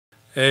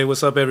Hey,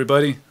 what's up,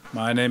 everybody?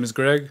 My name is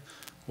Greg.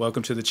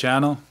 Welcome to the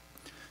channel.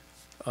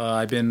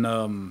 I've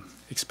been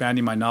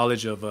expanding my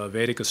knowledge of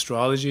Vedic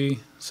astrology,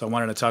 so I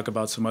wanted to talk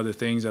about some other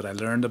things that I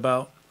learned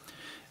about.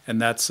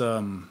 And that's,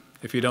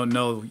 if you don't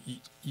know,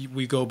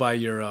 we go by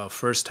your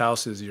first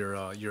house is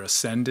your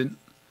ascendant,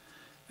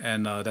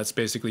 and that's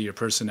basically your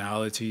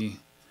personality,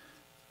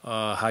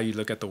 how you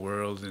look at the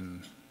world,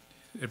 and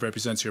it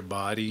represents your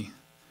body,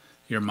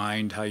 your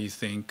mind, how you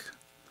think,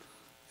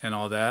 and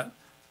all that.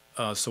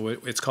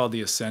 It's called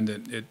the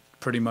Ascendant. It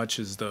pretty much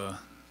is the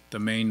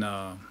main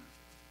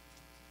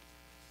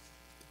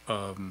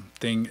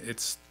thing.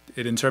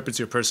 It interprets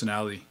your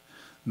personality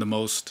the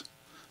most.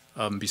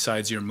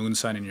 Besides your moon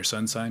sign and your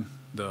sun sign,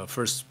 the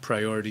first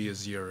priority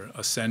is your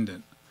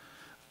ascendant.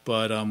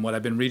 But what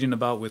I've been reading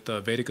about with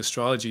Vedic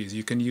astrology is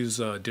you can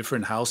use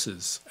different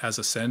houses as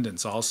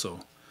ascendants also.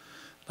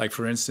 Like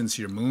for instance,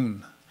 your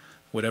moon,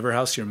 whatever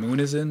house your moon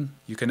is in,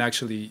 you can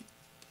actually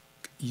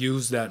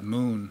use that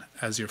moon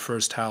as your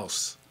first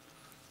house.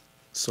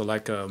 So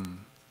like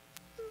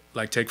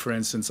take for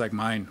instance like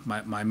mine,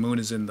 my moon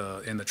is in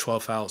the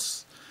 12th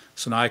house.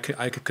 So now I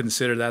could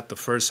consider that the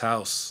first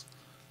house,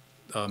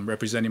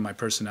 representing my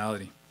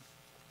personality,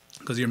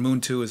 because your moon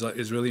too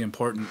is really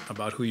important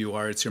about who you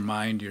are. It's your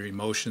mind, your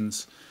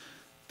emotions,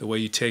 the way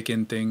you take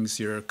in things,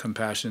 your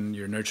compassion,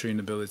 your nurturing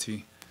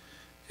ability.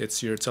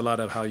 It's a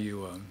lot of how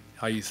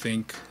you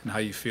think and how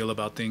you feel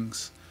about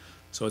things.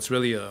 So it's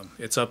really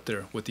it's up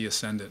there with the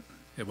ascendant.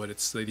 But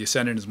it's the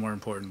ascendant is more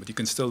important. But you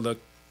can still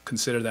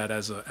consider that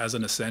as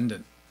an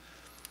ascendant.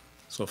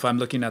 So if I'm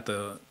looking at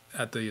the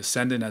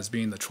ascendant as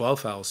being the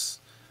 12th house,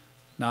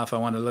 now if I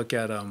want to look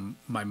at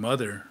my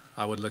mother,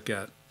 I would look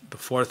at the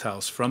 4th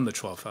house from the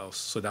 12th house.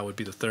 So that would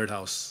be the 3rd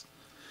house.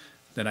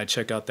 Then I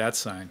check out that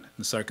sign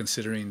and start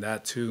considering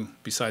that too.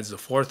 Besides the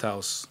 4th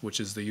house, which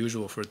is the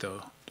usual for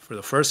the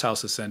first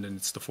house ascendant,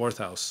 it's the 4th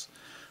house,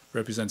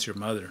 represents your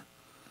mother.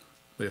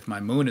 But if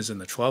my moon is in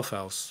the 12th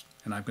house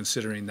and I'm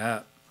considering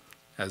that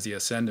as the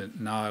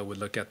ascendant, now I would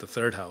look at the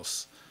 3rd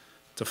house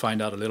to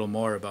find out a little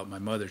more about my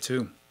mother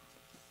too.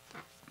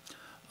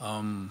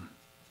 And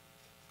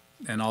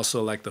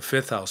also like the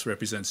 5th house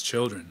represents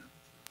children,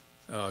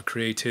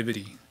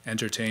 creativity,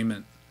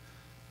 entertainment,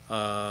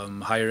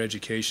 higher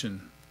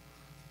education.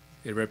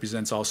 It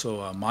represents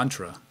also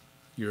mantra,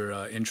 your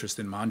interest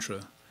in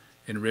mantra,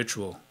 in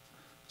ritual.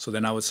 So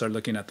then I would start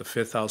looking at the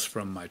 5th house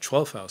from my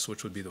 12th house,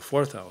 which would be the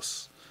 4th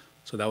house.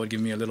 So that would give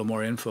me a little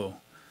more info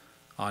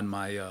on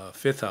my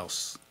 5th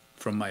house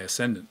from my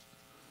ascendant.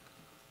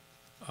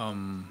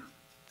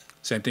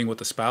 Same thing with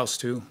the spouse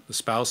too. The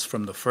spouse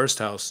from the 1st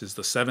house is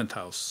the 7th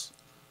house.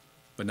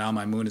 But now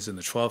my moon is in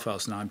the 12th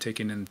house. Now I'm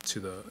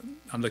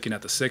looking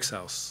at the 6th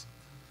house,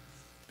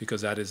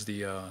 because that is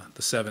the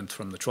 7th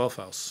from the 12th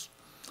house.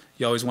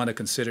 You always want to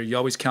consider, you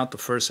always count the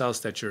 1st house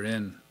that you're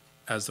in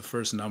as the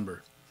first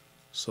number.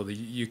 So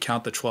you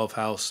count the 12th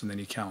house and then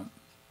you count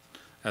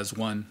as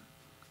one.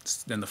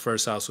 Then the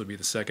 1st house would be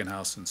the 2nd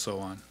house, and so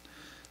on.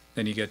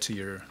 Then you get to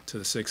the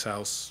 6th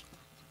house.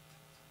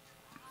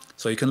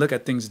 So you can look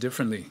at things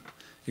differently.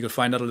 You can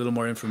find out a little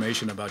more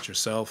information about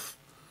yourself.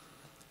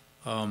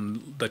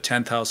 The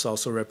 10th house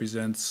also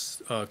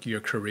represents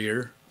your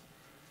career.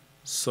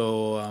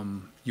 So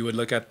you would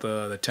look at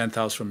the 10th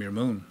house from your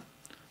moon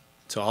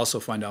to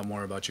also find out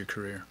more about your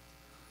career.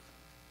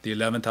 The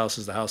 11th house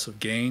is the house of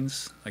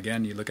gains.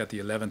 Again, you look at the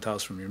 11th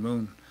house from your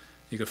moon.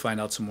 You can find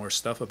out some more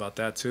stuff about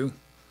that too.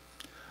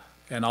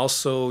 And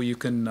also you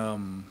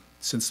can,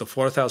 since the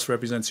 4th house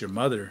represents your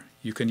mother,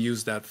 you can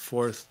use that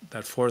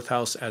fourth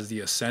house as the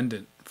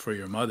ascendant for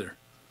your mother.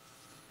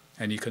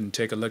 And you can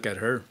take a look at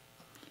her.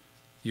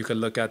 You can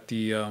look at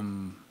the,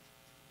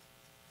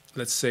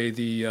 let's say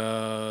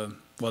the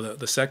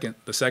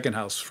second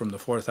house from the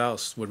 4th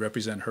house would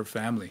represent her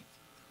family.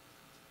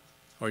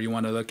 Or you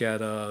want to look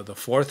at the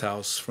 4th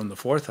house from the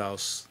 4th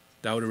house,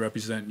 that would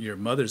represent your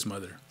mother's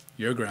mother,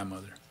 your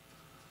grandmother.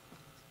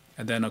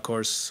 And then of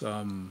course,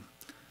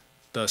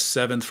 the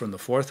 7th from the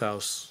 4th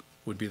house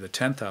would be the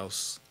 10th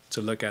house to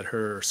look at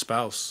her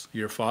spouse,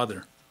 your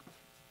father.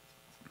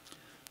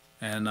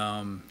 And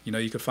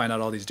you could find out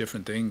all these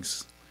different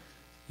things.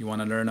 You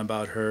want to learn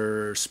about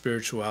her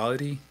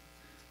spirituality,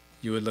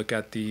 you would look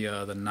at the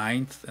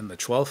 9th and the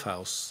 12th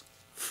house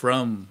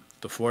from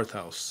the 4th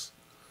house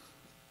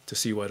to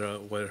see what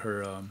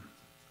her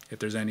if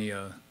there's any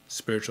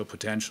spiritual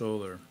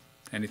potential or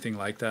anything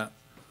like that.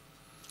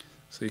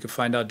 So you can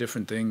find out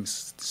different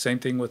things. Same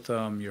thing with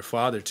your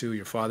father too.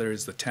 Your father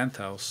is the 10th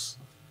house,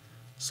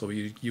 so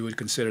you would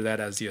consider that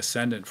as the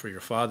ascendant for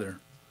your father.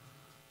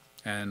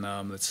 And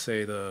let's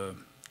say the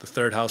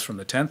 3rd house from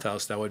the 10th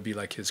house, that would be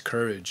like his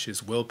courage,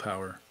 his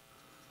willpower,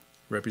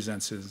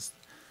 represents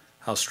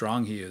how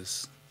strong he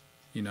is.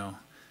 The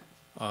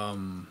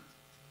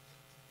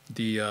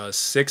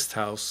 6th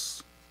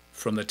house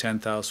from the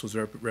 10th house was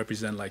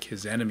represent like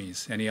his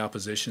enemies, any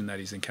opposition that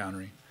he's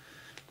encountering.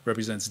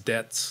 Represents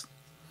debts,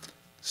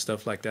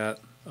 stuff like that.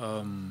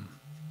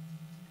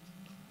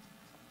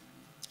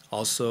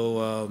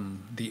 Also,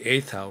 the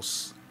 8th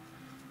house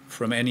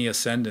from any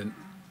ascendant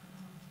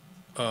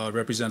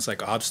represents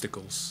like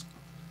obstacles.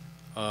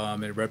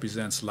 It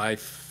represents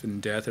life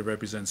and death. It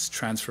represents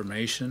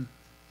transformation,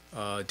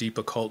 deep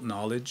occult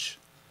knowledge.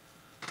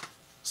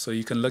 So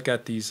you can look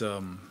at these,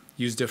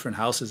 use different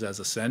houses as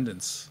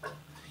ascendants.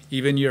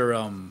 Even your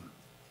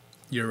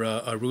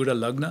Aruda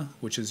Lagna,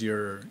 which is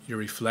your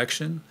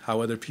reflection,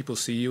 how other people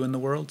see you in the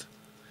world.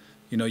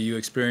 You know, you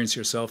experience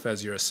yourself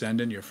as your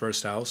ascendant, your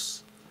first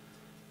house,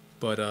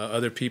 but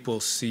other people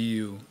see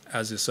you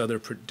as this other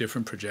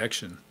different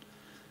projection,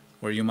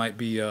 where you might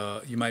be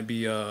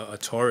a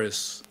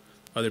Taurus.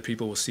 Other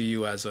people will see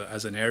you as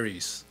an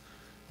Aries,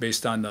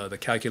 based on the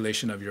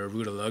calculation of your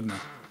Aruda Lagna.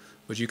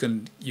 But you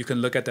can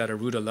look at that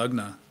Aruda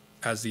Lagna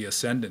as the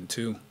ascendant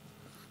too,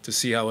 to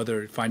see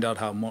find out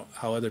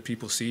how other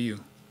people see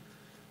you.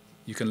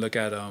 You can look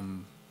at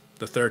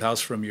the third house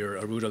from your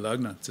Aruda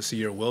Lagna to see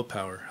your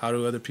willpower. How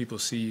do other people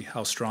see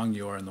how strong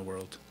you are in the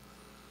world?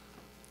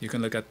 You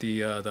can look at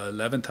the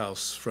 11th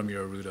house from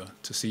your Aruda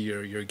to see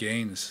your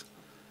gains,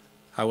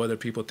 how other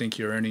people think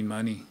you're earning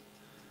money.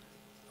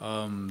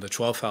 The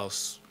 12th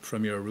house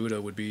from your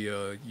Aruda would be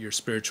your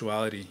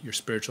spirituality, your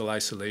spiritual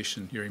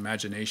isolation, your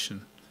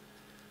imagination,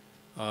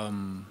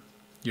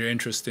 your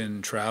interest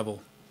in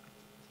travel.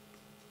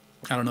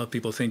 I don't know if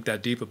people think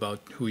that deep about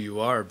who you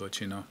are,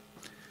 but you know,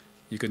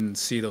 you can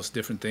see those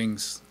different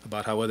things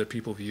about how other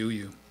people view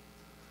you.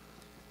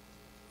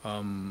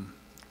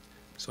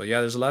 So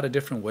yeah, there's a lot of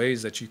different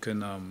ways that you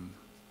can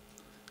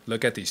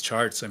look at these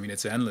charts. I mean,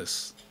 it's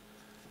endless.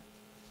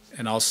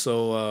 And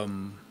also,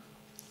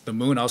 the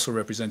moon also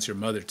represents your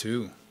mother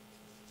too.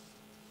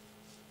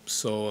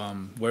 So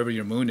wherever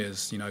your moon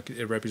is, you know,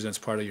 it represents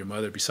part of your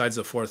mother. Besides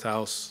the fourth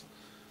house,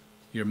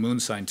 your moon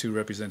sign too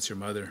represents your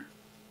mother.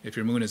 If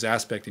your moon is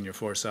aspect in your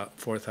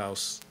fourth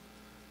house,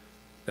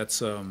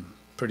 that's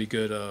pretty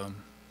good,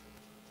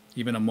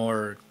 even a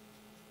more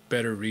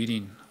better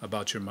reading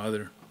about your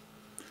mother.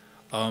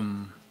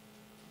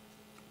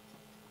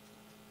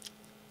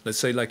 Let's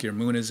say like your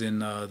moon is in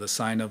the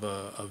sign of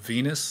a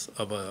Venus,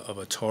 of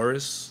a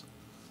Taurus,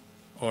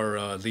 or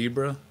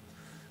Libra.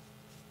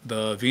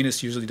 The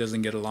Venus usually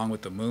doesn't get along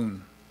with the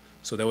moon,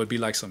 so there would be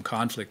like some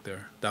conflict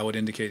there. That would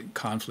indicate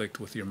conflict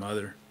with your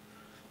mother,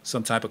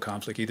 some type of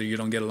conflict. Either you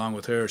don't get along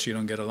with her, or she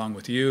don't get along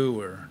with you,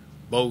 or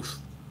both.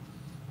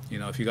 You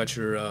know, if you got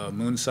your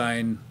moon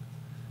sign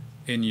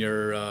in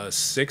your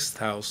sixth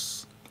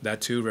house,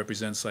 that too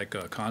represents like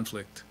a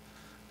conflict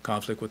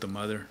with the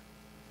mother,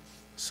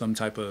 some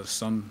type of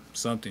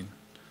something,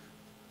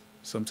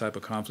 some type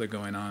of conflict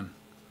going on.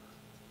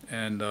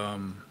 And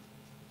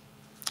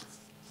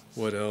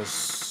what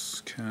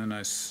else can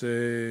I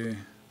say?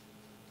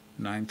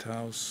 Ninth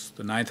house.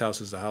 The ninth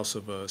house is the house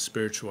of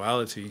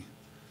spirituality.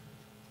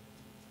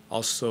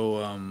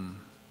 Also,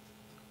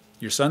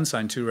 your sun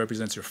sign too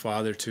represents your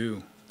father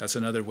too. That's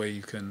another way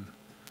you can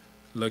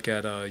look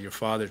at your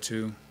father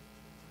too.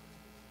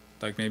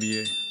 Like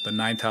maybe the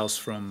ninth house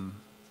from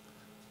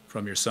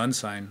your sun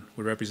sign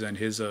would represent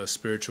his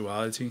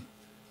spirituality.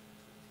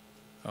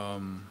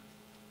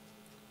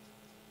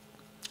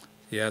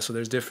 Yeah, so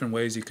there's different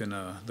ways you can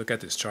look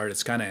at this chart.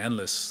 It's kind of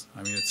endless.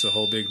 I mean, it's a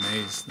whole big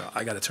maze. No,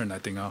 I got to turn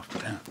that thing off.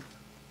 Damn.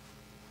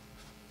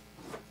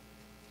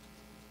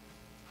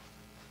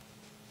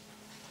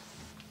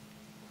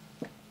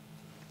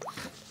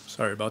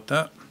 Sorry about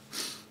that.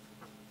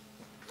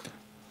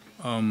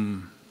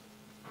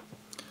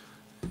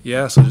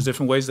 Yeah, so there's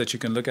different ways that you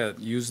can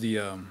use the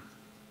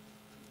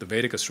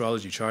Vedic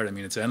astrology chart. I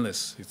mean, it's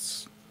endless.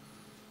 It's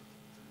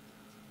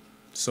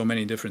so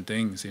many different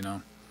things, you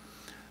know.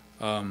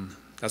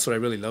 That's what I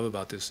really love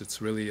about this.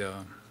 It's really,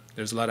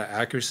 there's a lot of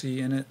accuracy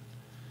in it.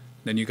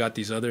 Then you got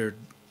these other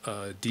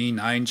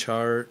D9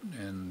 chart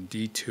and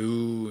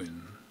D2,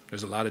 and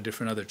there's a lot of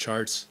different other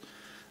charts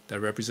that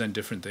represent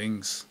different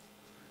things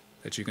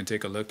that you can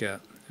take a look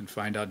at and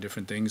find out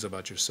different things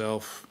about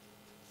yourself.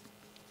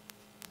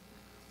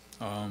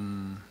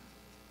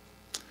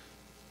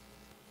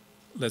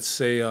 Let's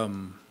say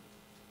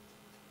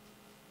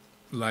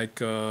like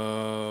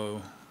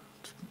your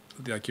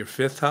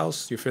fifth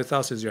house. Your fifth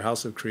house is your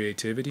house of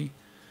creativity.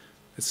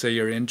 Let's say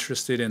you're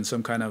interested in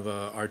some kind of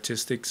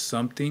artistic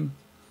something,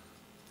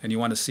 and you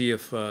want to see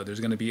if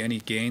there's going to be any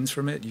gains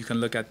from it. You can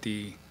look at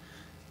the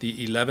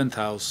 11th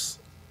house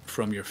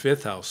from your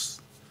fifth house,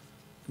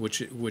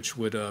 which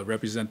would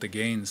represent the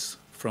gains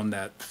from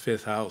that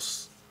fifth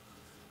house.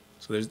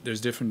 So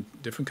there's different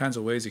kinds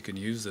of ways you can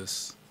use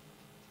this.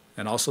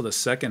 And also the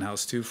second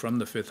house too from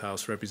the fifth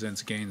house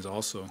represents gains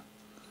also.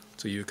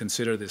 So you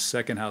consider this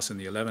second house in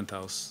the 11th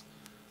house.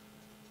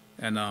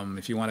 And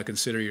if you want to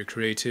consider your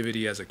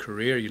creativity as a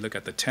career, you look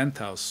at the 10th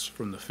house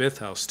from the fifth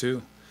house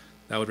too.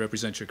 That would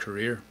represent your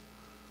career.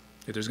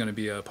 If there's going to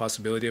be a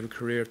possibility of a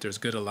career, if there's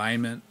good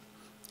alignment,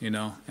 you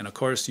know. And of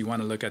course you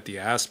want to look at the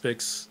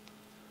aspects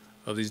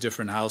of these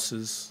different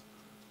houses,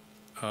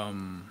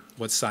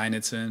 what sign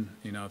it's in,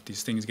 you know, if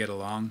these things get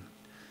along.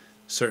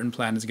 Certain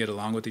planets get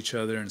along with each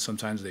other, and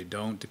sometimes they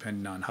don't,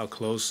 depending on how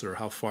close or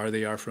how far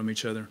they are from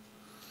each other.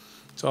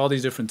 So all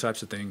these different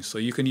types of things. So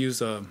you can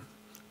use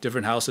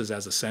different houses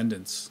as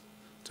ascendants.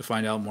 to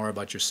find out more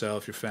about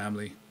yourself, your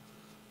family,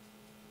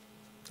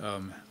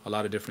 a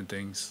lot of different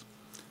things.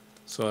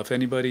 So if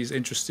anybody's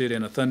interested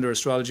in a Thunder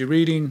astrology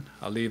reading,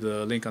 I'll leave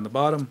the link on the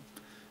bottom,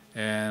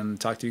 and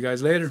talk to you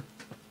guys later.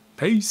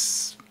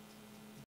 Peace.